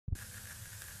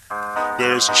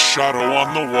There's a shadow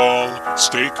on the wall.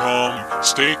 Stay calm,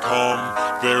 stay calm.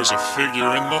 There's a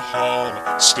figure in the hall.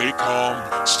 Stay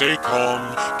calm, stay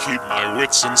calm. Keep my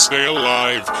wits and stay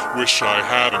alive. Wish I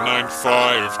had a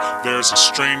 9-5. There's a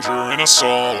stranger in us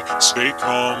all. Stay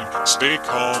calm, stay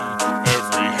calm.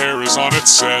 Every hair is on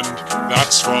its end.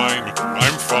 That's fine,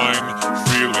 I'm fine.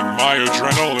 Feeling my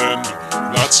adrenaline.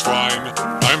 That's fine,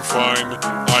 I'm fine.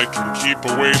 I can keep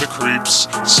away the creeps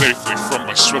safely from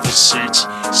my swivel seat.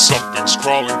 Something's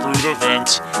crawling through the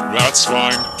vent. That's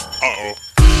fine. Uh-oh.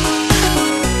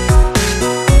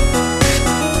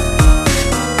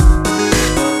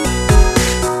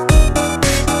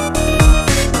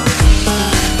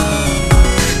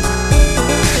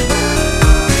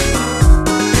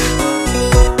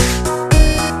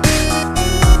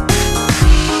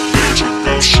 There's a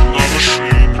ghost in the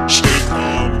machine. Stay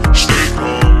calm, stay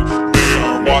calm. They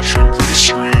are watching through the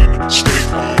screen. Stay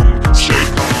calm, stay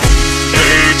calm.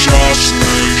 They just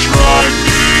may drive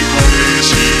me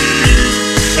crazy.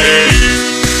 Hey,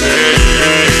 hey,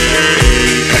 hey,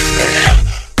 hey.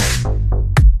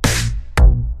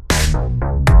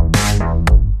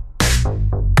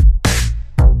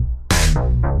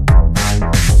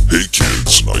 Hey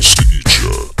kids, nice to meet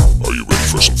ya. Are you ready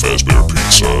for some Fazbear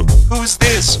pizza? Who's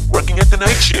this? Working at the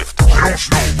night shift? I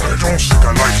don't know, but I don't think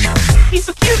I like him. He's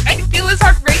so cute, I can feel his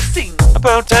heart racing.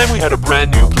 About time we had a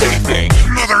brand new plaything.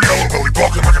 Another yellow belly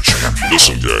balking like a chicken.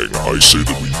 Listen, gang, I say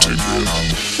that we take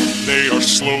it. They are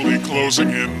slowly closing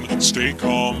in. Stay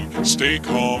calm, stay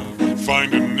calm.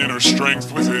 Find an inner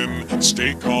strength within.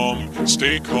 Stay calm,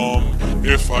 stay calm.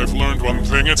 If I've learned one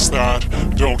thing, it's that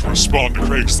don't respond to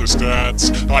Craigslist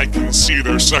ads. I can see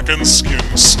their second skin.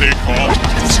 Stay calm,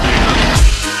 stay calm.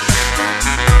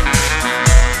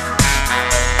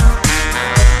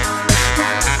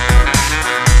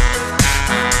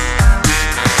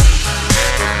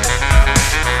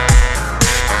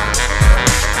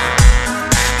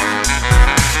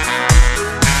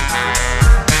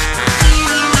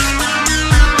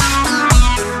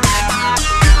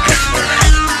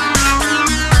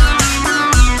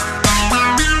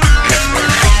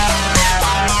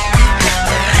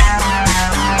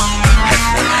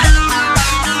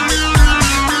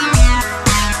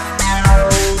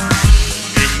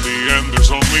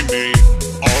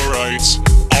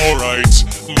 Alright,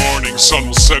 morning sun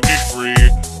will set me free.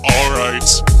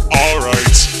 Alright,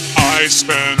 I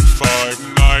spent 5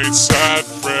 nights at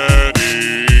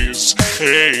Freddy's.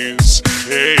 Haze.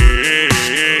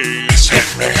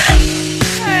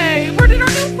 Hey, where did our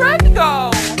new friend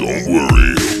go? Don't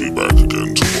worry, he'll be back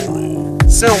again tomorrow.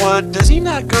 So, does he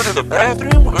not go to the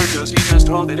bathroom, or does he just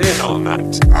hold it in all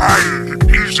night? I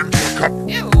eased into a cup.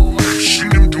 Ew. I've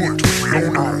seen him do it with my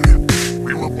own eye.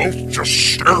 We were both just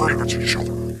staring at each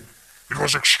other. It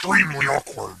was extremely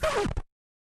awkward.